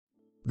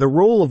The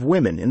role of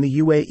women in the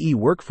UAE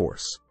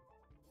workforce.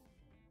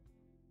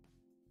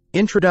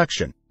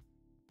 Introduction.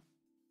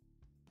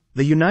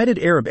 The United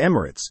Arab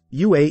Emirates,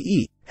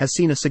 UAE, has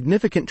seen a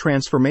significant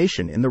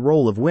transformation in the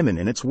role of women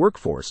in its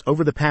workforce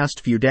over the past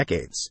few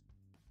decades.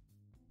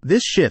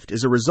 This shift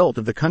is a result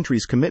of the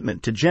country's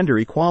commitment to gender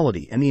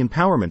equality and the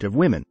empowerment of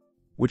women,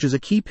 which is a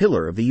key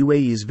pillar of the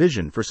UAE's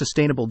vision for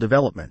sustainable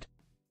development.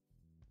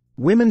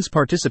 Women's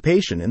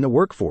participation in the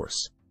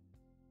workforce.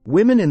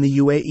 Women in the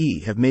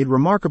UAE have made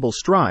remarkable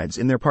strides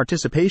in their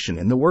participation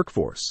in the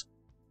workforce.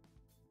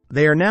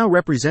 They are now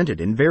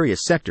represented in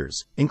various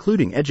sectors,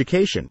 including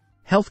education,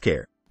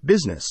 healthcare,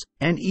 business,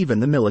 and even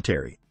the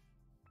military.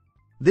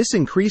 This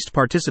increased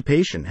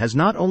participation has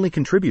not only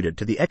contributed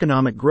to the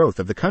economic growth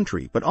of the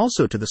country but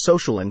also to the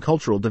social and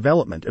cultural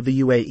development of the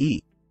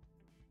UAE.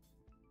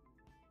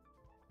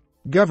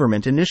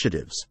 Government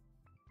initiatives.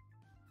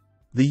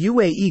 The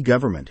UAE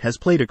government has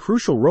played a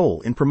crucial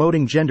role in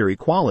promoting gender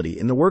equality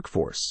in the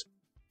workforce.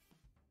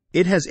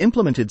 It has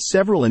implemented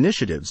several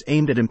initiatives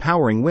aimed at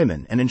empowering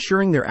women and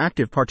ensuring their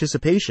active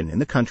participation in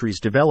the country's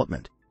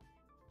development.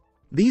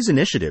 These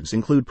initiatives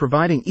include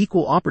providing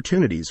equal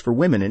opportunities for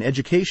women in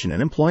education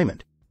and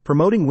employment,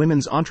 promoting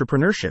women's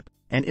entrepreneurship,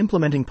 and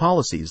implementing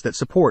policies that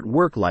support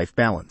work-life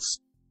balance.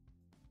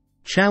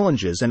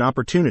 Challenges and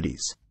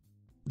opportunities.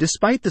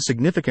 Despite the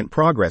significant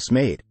progress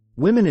made,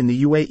 women in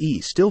the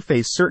UAE still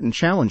face certain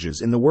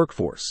challenges in the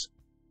workforce.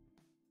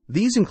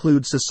 These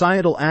include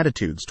societal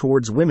attitudes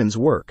towards women's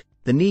work,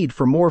 the need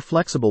for more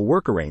flexible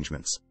work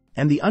arrangements,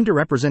 and the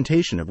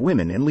underrepresentation of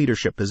women in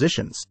leadership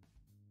positions.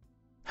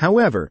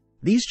 However,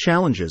 these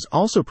challenges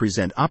also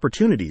present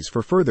opportunities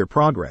for further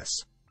progress.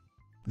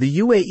 The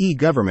UAE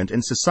government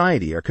and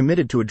society are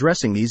committed to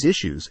addressing these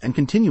issues and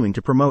continuing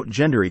to promote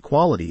gender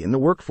equality in the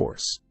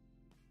workforce.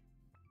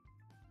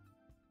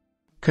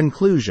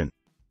 Conclusion.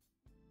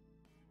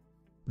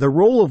 The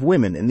role of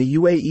women in the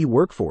UAE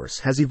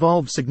workforce has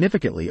evolved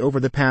significantly over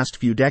the past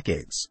few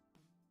decades.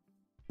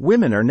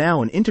 Women are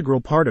now an integral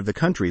part of the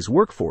country's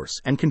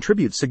workforce and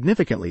contribute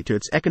significantly to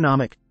its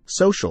economic,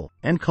 social,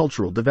 and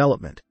cultural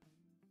development.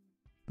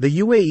 The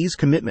UAE's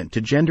commitment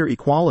to gender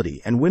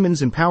equality and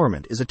women's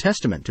empowerment is a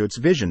testament to its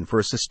vision for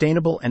a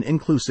sustainable and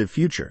inclusive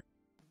future.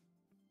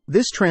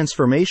 This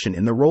transformation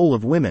in the role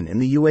of women in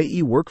the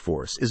UAE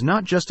workforce is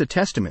not just a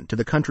testament to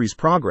the country's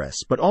progress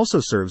but also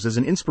serves as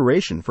an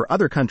inspiration for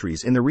other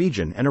countries in the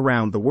region and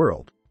around the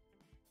world.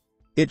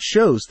 It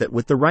shows that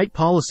with the right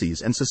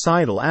policies and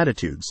societal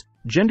attitudes,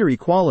 gender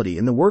equality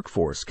in the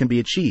workforce can be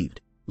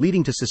achieved,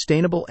 leading to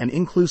sustainable and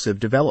inclusive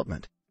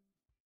development.